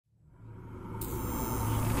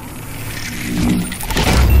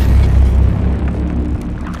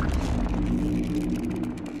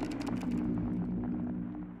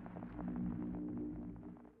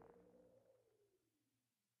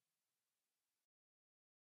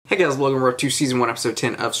Hey guys, Logan. We're up to Season 1, Episode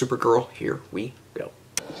 10 of Supergirl. Here we go.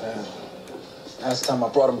 Last time I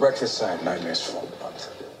brought him breakfast, I had nightmares for a month.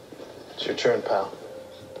 It's your turn, pal.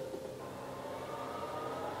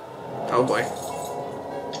 Oh boy.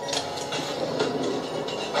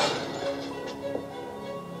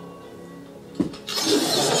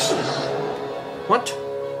 What?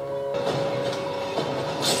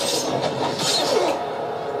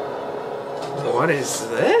 What is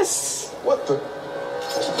this? What the?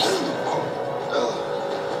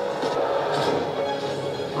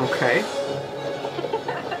 Okay.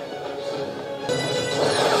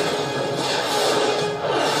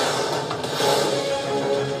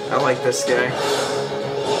 I like this guy.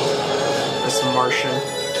 This Martian.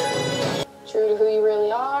 True to who you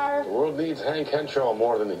really are. The world needs Hank Henshaw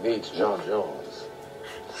more than it needs John Jones.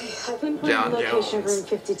 I've been putting John location of Jones.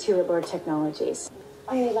 room 52 at Lord Technologies.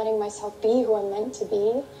 Finally letting myself be who I'm meant to be.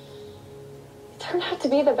 It turned out to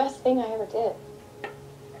be the best thing I ever did.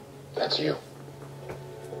 That's you.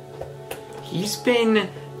 He's been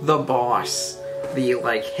the boss, the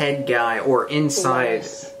like head guy or inside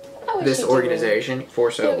this organization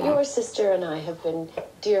for so long. Your sister and I have been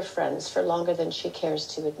dear friends for longer than she cares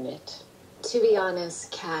to admit. To be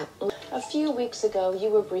honest, Kat, A few weeks ago, you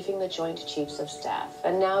were briefing the Joint Chiefs of Staff,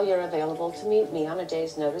 and now you're available to meet me on a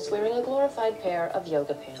day's notice wearing a glorified pair of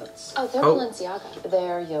yoga pants. oh, they're Balenciaga.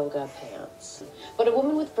 They're yoga pants. But a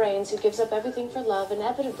woman with brains who gives up everything for love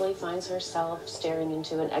inevitably finds herself staring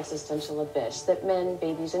into an existential abyss that men,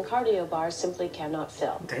 babies, and cardio bars simply cannot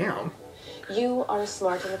fill. Damn. You are a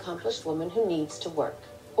smart and accomplished woman who needs to work,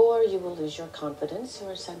 or you will lose your confidence,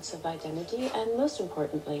 your sense of identity, and most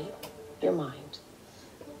importantly, your mind.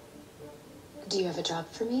 Do you have a job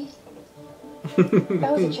for me?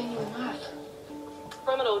 That was a genuine laugh.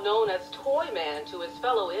 Criminal known as Toy Man to his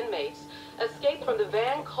fellow inmates escaped from the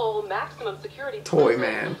Van Cole maximum security Toy prison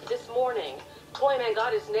Man. this morning. Toy Man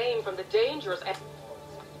got his name from the dangerous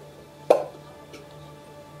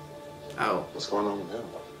Oh, What's going on with him?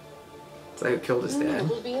 so who killed his dad?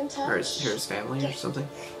 We'll be in touch. Or his family or something?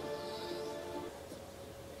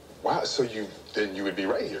 Wow, so then you would be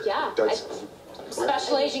right here. Yeah, That's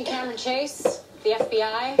Special Agent Cameron Chase, the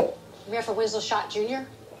FBI. I'm here for Winslow Shot Jr.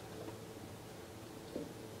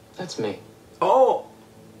 That's me. Oh!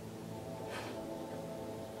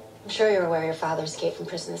 I'm sure you're aware your father escaped from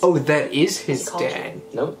prison this Oh, that is his He called you. dad.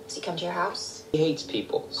 Nope. Does he come to your house? He hates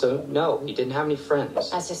people. So, no, he didn't have any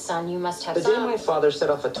friends. As his son, you must have The day some. my father set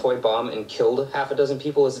off a toy bomb and killed half a dozen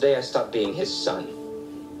people is the day I stopped being his son.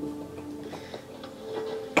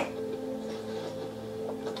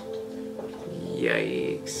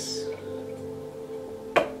 Yikes.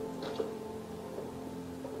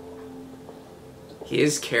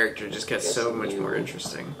 His character just got so much more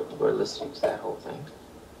interesting. We're listening to that whole thing.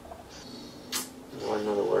 You want to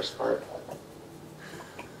know the worst part?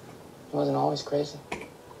 He wasn't always crazy.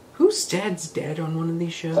 Who's dad's dad on one of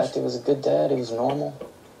these shows? In fact, he was a good dad. He was normal.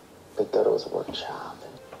 But thought it was a workshop.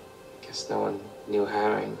 Guess no one knew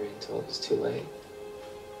how angry until it was too late.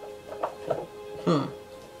 Hmm.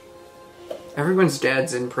 Everyone's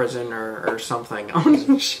dad's in prison or something on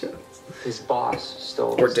the show. His boss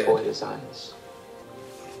stole Or his dead. toy designs.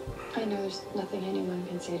 I know there's nothing anyone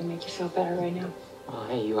can say to make you feel better right now. Oh,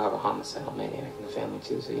 hey, you have a homicidal maniac in the family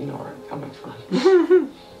too, so you know where I'm coming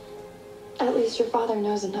from. At least your father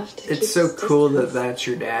knows enough to keep It's so his cool that distance. that's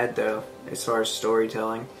your dad, though, as far as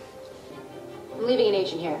storytelling. I'm leaving an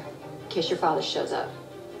agent here, in case your father shows up.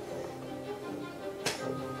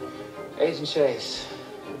 Agent Chase.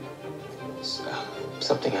 It's,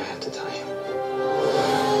 something I have to tell you.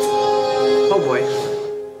 Oh boy.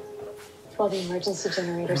 While the emergency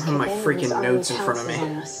generators I don't have kick my in, freaking this army notes in front of pounces me.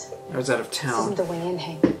 on us. I was out of This town. isn't the way in,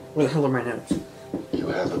 Hank. Where the hell are my notes? You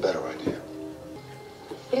have a better idea.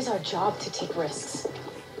 It is our job to take risks.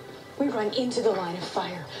 We run into the line of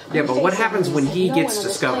fire. Yeah, but what We face happens when enemies he that no gets one on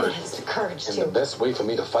this discovered? planet has the courage And to. the best way for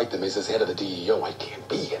me to fight them is as head of the DEO. I can't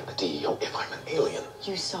be head of the DEO if I'm an alien.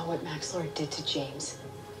 You saw what Max Lord did to James.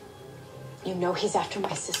 You know he's after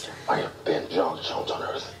my sister. I have been John Jones on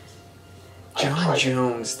Earth. John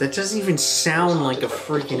Jones. That doesn't even sound like a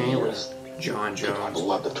freaking alien. John People I've Jones.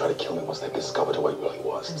 loved and tried to kill me once they discovered who I really I'm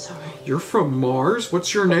was. sorry. You're from Mars?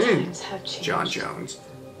 What's your name? Times have changed. John Jones.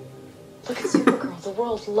 Look at Supergirl. The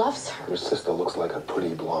world loves her. Your sister looks like a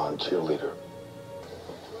pretty blonde cheerleader.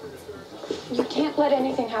 You can't let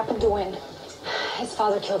anything happen to Win. His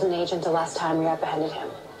father killed an agent the last time we apprehended him.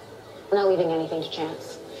 We're not leaving anything to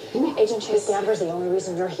chance. Agent Chase. Danvers, the only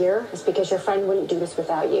reason you're here is because your friend wouldn't do this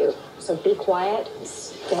without you. So be quiet and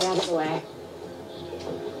stay out of the way.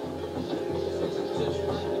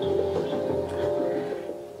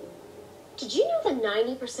 Did you know that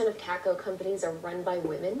 90% of Catco companies are run by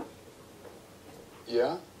women?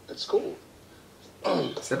 Yeah, it's cool.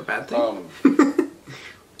 Is that a bad thing?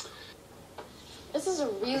 This is a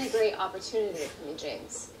really great opportunity for me,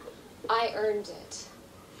 James. I earned it.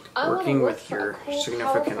 I wanna Working work with for a your cool,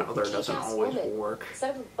 significant powerful, other doesn't kick-ass always woman, work.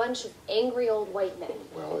 instead of a bunch of angry old white men.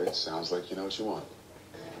 Well, it sounds like you know what you want.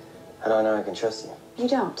 How do I know I can trust you? You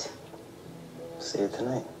don't. See you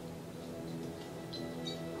tonight.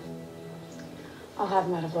 I'll have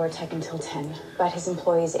him out of Lore-Tech until 10, but his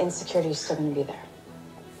employees and security are still going to be there.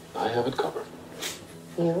 I have it covered.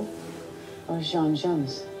 You or Jean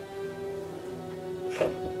Jones?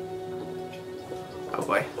 Oh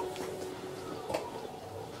boy.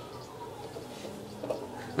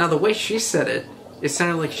 Now the way she said it, it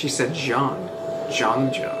sounded like she said John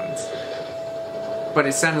Jones. But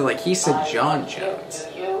it sounded like he said John Jones.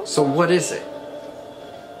 So what is it?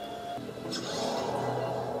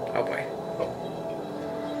 Oh boy.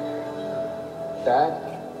 Dad?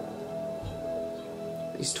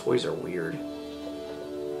 These toys are weird.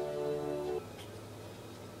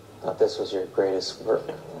 Thought this was your greatest work.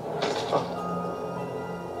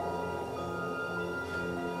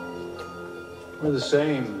 We're the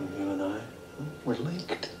same, you and I. We're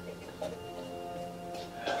linked.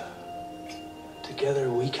 Together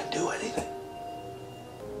we can do anything.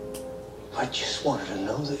 I just wanted to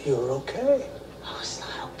know that you were okay. Oh, it's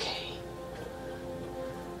not okay.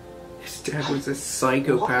 His dad was a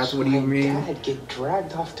psychopath, what do you mean? My dad get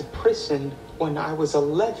dragged off to prison when I was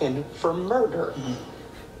 11 for murder.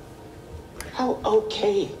 How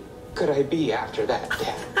okay could I be after that,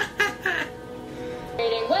 Dad?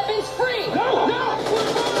 Weapons free! No, no!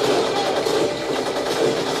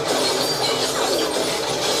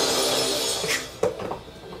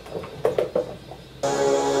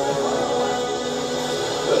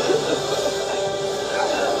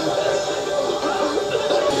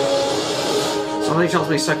 Something tells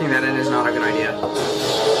me sucking that in is not a good idea.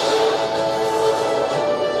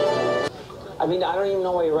 I mean, I don't even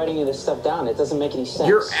know why you're writing this stuff down. It doesn't make any sense.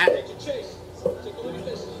 You're at...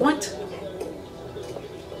 What?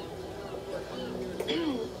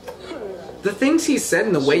 The things he said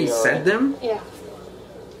and the way he said them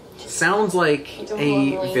sounds like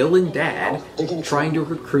a villain dad trying to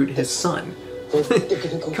recruit his son. They're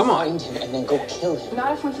gonna go Come on. find him and then go kill him.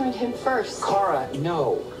 Not if we find him first. Kara,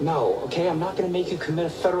 no, okay? I'm not gonna make you commit a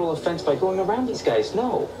federal offense by going around these guys,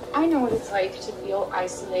 no. I know what it's like to feel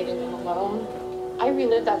isolated and alone. I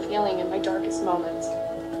relive that feeling in my darkest moments.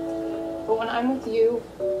 But when I'm with you,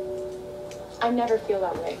 I never feel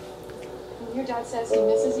that way. When your dad says he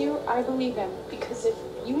misses you, I believe him. Because if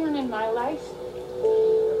you weren't in my life,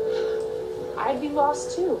 I'd be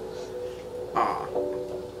lost too. Aw.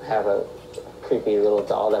 I have a creepy little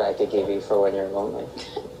doll that I could give you for when you're lonely.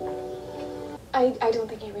 I don't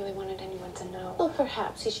think he really wanted anyone to know. Well,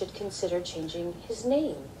 perhaps he should consider changing his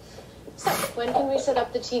name. So, when can we set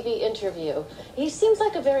up the TV interview? He seems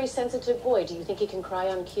like a very sensitive boy. Do you think he can cry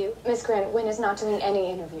on cue? Miss Grant, Wynn is not doing any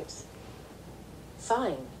interviews.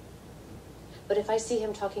 Fine. But if I see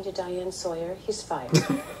him talking to Diane Sawyer, he's fired.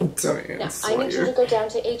 Now, I need you to go down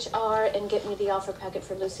to HR and get me the offer packet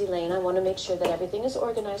for Lucy Lane. I want to make sure that everything is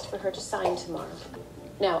organized for her to sign tomorrow.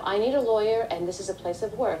 Now, I need a lawyer, and this is a place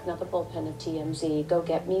of work, not the bullpen of TMZ. Go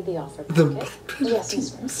get me the offer packet. Yes,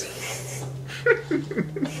 Miss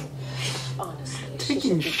Grant. Honestly.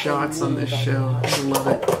 Taking shots on this show. I love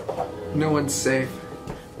it. No one's safe.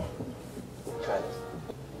 Try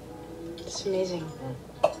this. It's amazing.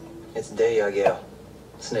 It's de Yagel.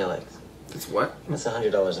 Snail eggs. It's what? It's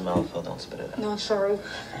 $100 a mouthful. Don't spit it out. No, sorry.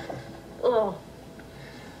 Oh.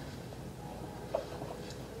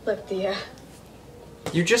 Look,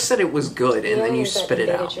 You just said it was good and then you spit it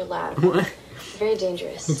out. Your lab. What? Very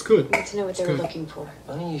dangerous. It's good. Need to know what they were looking for.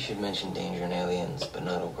 Funny you should mention danger and aliens, but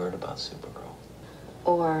not a word about Supergirl.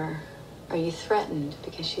 Or are you threatened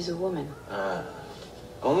because she's a woman?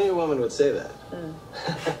 Only a woman would say that.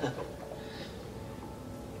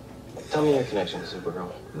 Tell me your connection to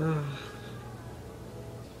Supergirl.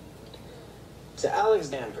 To Alex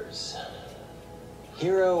Danvers.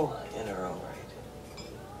 Hero in her own right.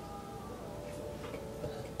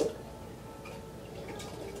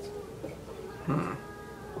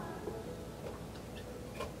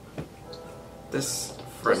 This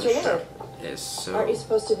friendship is so... Aren't you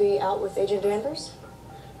supposed to be out with Agent Danvers?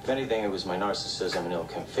 If anything, it was my narcissism and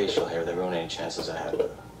ill-kept facial hair that ruined any chances I had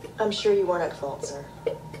with her. I'm sure you weren't at fault, sir.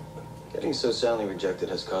 Getting so soundly rejected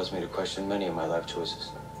has caused me to question many of my life choices.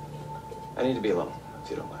 I need to be alone, if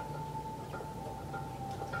you don't mind.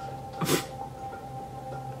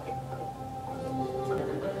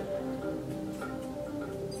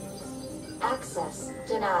 Access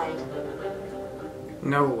denied.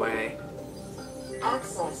 No way.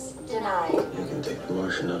 Access denied. You can take the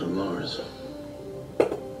Martian out of Mars.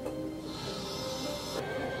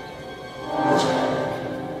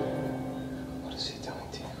 What is he doing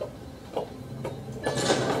to you?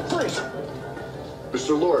 Freeze!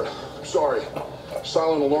 Mr. Lord, sorry.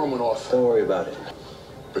 Silent alarm went off. Don't worry about it.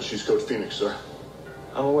 But she's Code Phoenix, sir.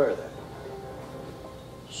 I'm aware of that.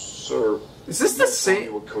 Sir, is this the same? Tell me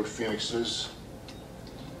what Code Phoenix is?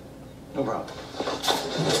 No problem.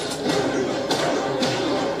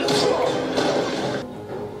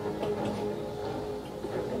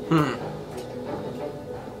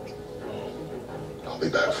 I'll be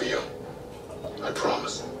back for you. I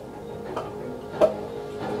promise.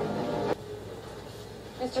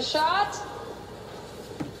 Mr. Schott?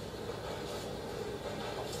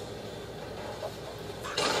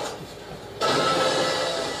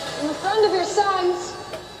 I'm a friend of your son's.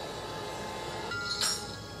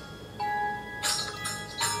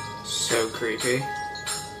 So creepy.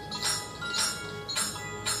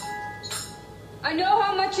 I know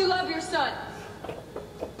how much you love your son.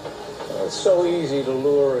 It's so easy to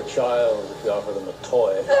lure a child if you offer them a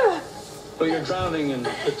toy. But you're drowning in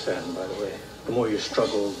quicksand, by the way. The more you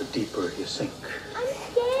struggle, the deeper you sink. I'm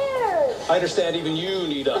scared. I understand even you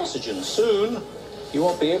need oxygen. Soon, you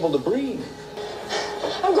won't be able to breathe.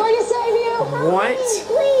 I'm going to save you. What?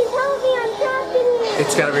 Please help me. I'm trapped in here.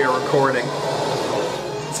 It's gotta be a recording.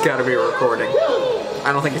 It's gotta be a recording.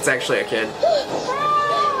 I don't think it's actually a kid.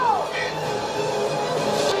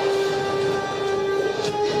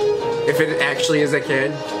 If it actually is a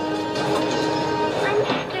kid. I'm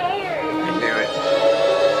scared. I knew it.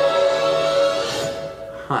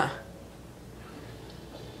 Huh.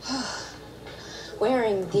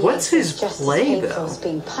 Wearing these What's his is just play, as painful though? as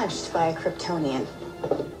being punched by a Kryptonian.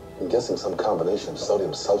 I'm guessing some combination of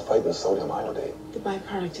sodium sulfite and sodium iodide. The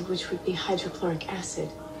byproduct of which would be hydrochloric acid.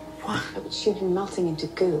 What? That would shoot him melting into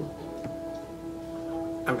goo.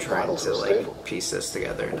 I'm trying to like piece this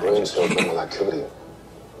together and I Brain just cell can't. thermal activity.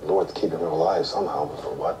 North keeping her alive somehow, but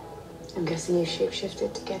for what? I'm guessing you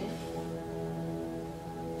shapeshifted to get it.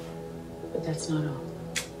 But that's not all.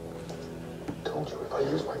 I told you if I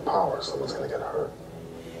use my power, someone's gonna get hurt.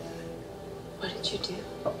 What did you do?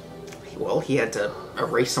 Well, he had to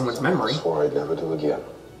erase someone's memory. I swore I'd never do again.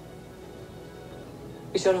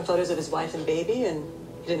 We showed him photos of his wife and baby, and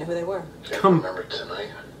he didn't know who they were. Can't remember tonight.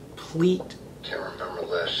 Complete. Can't remember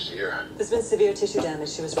last year. There's been severe tissue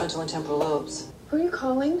damage to his frontal and temporal lobes. Who are you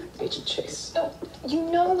calling? Agent Chase. No, you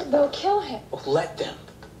know they'll kill him. Oh, let them.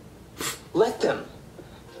 Let them.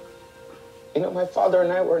 You know, my father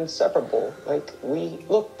and I were inseparable. Like, we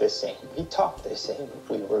looked the same. We talked the same.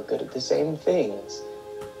 We were good at the same things.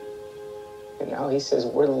 And now he says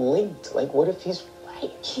we're linked. Like, what if he's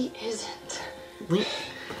right? He isn't.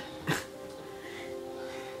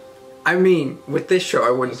 I mean, with this show,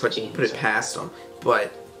 I wouldn't put it past him,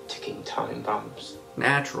 but ticking time bombs.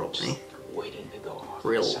 Naturally, waiting to go off.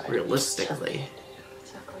 realistically,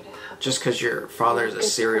 just because your father's a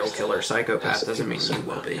serial killer psychopath doesn't mean you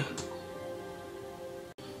will be.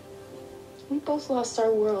 We both lost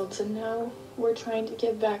our worlds, and now we're trying to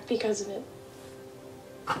get back because of it.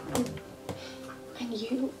 And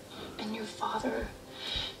you and your father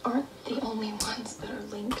aren't the only ones that are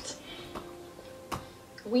linked.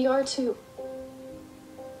 We are too.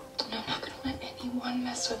 And I'm not gonna let anyone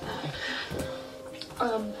mess with that.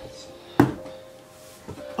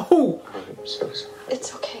 Oh! I'm so sorry.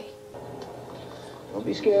 It's okay. Don't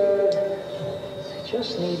be scared. I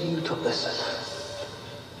just need you to listen.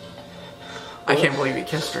 I can't believe he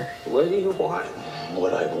kissed her. What do you want?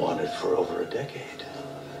 What I've wanted for over a decade.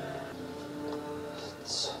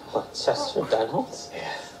 What, Chester Reynolds?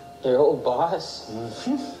 Yeah. Your old boss?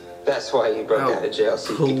 Mm-hmm. That's why you broke out of jail,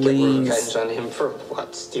 so you could get revenge on him for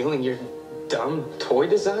what? Stealing your dumb toy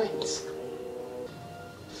designs?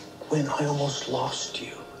 When I almost lost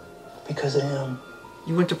you because of him.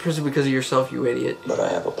 You went to prison because of yourself, you idiot. But I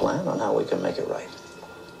have a plan on how we can make it right.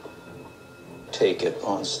 Take it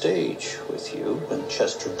on stage with you when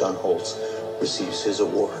Chester Dunholtz receives his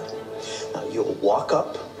award. Now you'll walk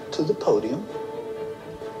up to the podium,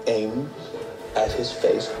 aim at his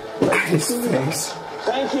face. At his face.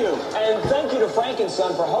 Thank you. And thank you to Frank and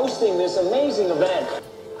Son for hosting this amazing event.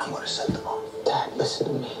 I'm going to set them off. Dad, listen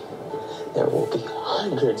to me. There will be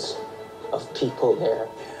hundreds of people there.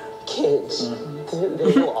 Kids. Mm-hmm.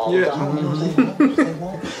 They will all die. They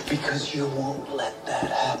won't. Because you won't let that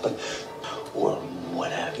happen. Or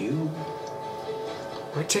what have you?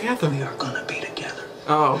 We're together. We are going to be together.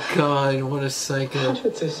 Oh, God, what a psycho. How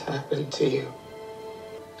did this happen to you?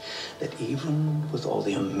 that even with all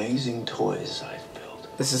the amazing toys I've built...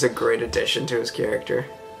 This is a great addition to his character.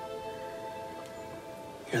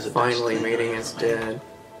 You're the finally meeting his dad.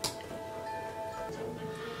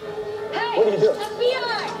 Hey! What are you doing?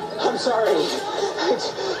 FBI! I'm sorry.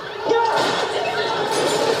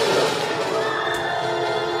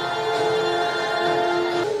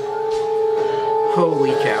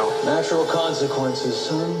 Holy cow. Natural consequences,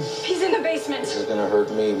 son. He's in the basement. This is gonna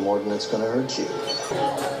hurt me more than it's gonna hurt you.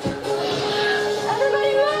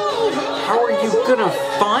 Everybody move! How are you gonna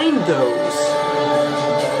find those?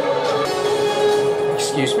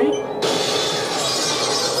 Excuse me?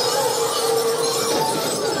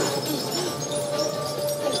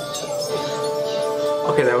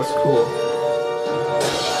 Okay, that was cool.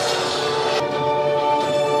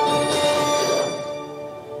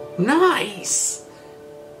 Nice!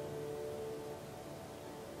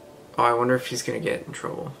 Oh, I wonder if he's gonna get in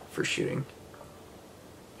trouble for shooting.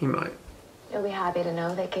 He might. You'll be happy to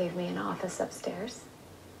know they gave me an office upstairs.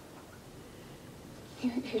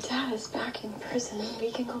 Your dad is back in prison.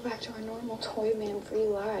 We can go back to our normal toy man-free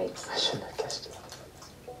lives. I shouldn't have kissed you.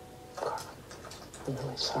 Carmen, I'm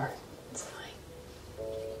really sorry. It's fine.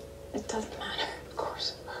 It doesn't matter. Of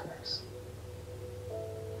course it matters.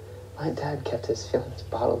 My dad kept his feelings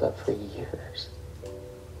bottled up for years.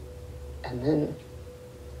 And then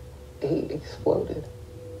he exploded.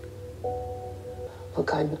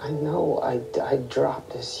 Look, I know I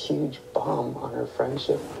dropped this huge bomb on our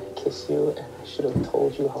friendship when I kissed you, and I should have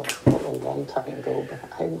told you how I felt a long time ago, but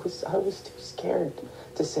I was too scared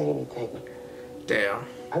to say anything. Damn.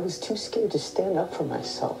 I was too scared to stand up for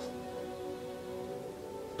myself.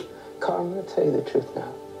 Carl, I'm gonna tell you the truth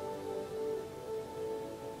now.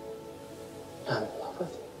 I'm in love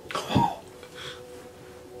with you.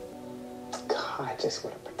 God, I just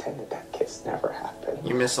would have pretended that kiss never happened.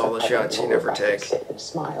 You miss all the shots you never take. I could sit and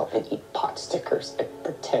smile and eat pot stickers and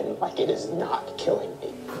pretend like it is not killing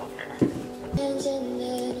me.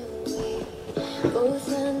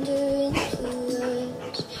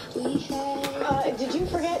 Did you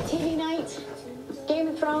forget TV night? Game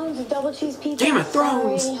of Thrones, double cheese pizza. Game of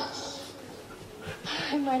Thrones! Sorry.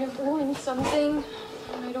 I might have ruined something.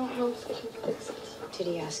 I don't know if I can fix it. Did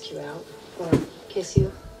he ask you out? Or kiss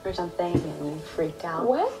you or something and you freaked out?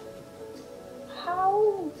 What?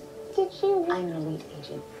 How did you... I'm an elite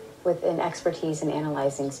agent with an expertise in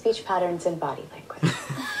analyzing speech patterns and body language.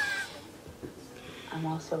 I'm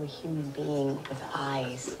also a human being with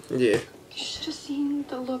eyes. Yeah. You should have seen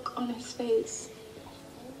the look on his face.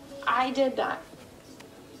 I did that.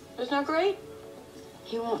 Isn't that great?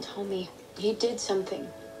 He won't tell me. He did something.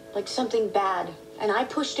 Like something bad. And I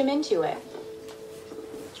pushed him into it.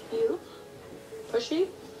 You? Pushy?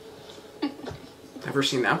 Never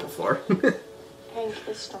seen that before. Hank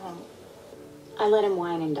is strong. I let him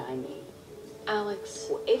wine and dine me.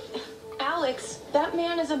 Alex. Alex, that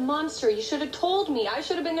man is a monster. You should have told me. I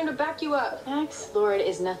should have been there to back you up. Max Lord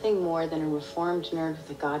is nothing more than a reformed nerd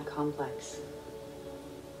with a god complex.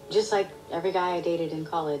 Just like every guy I dated in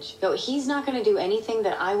college. No, he's not going to do anything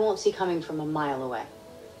that I won't see coming from a mile away.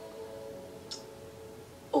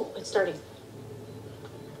 Oh, it's starting.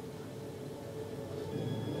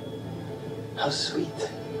 How sweet.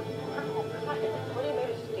 Oh, God. What are you made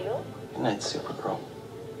of steel? Good night, Supergirl.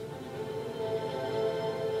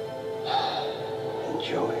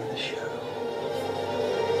 Enjoy the show.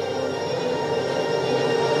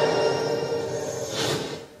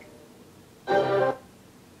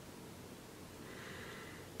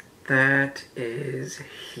 That is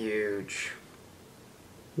huge.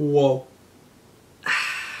 Whoa.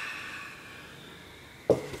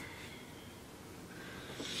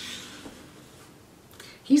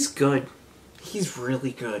 He's good. He's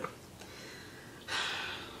really good.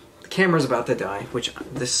 The camera's about to die, which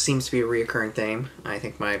this seems to be a reoccurring theme. I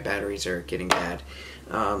think my batteries are getting bad.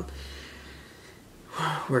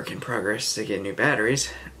 Work in progress to get new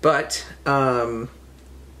batteries. But, The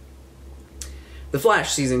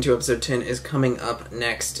Flash Season 2 Episode 10 is coming up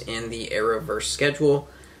next in the Arrowverse schedule.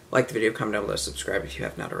 Like the video, comment down below, subscribe if you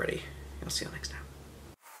have not already. I'll see you next time.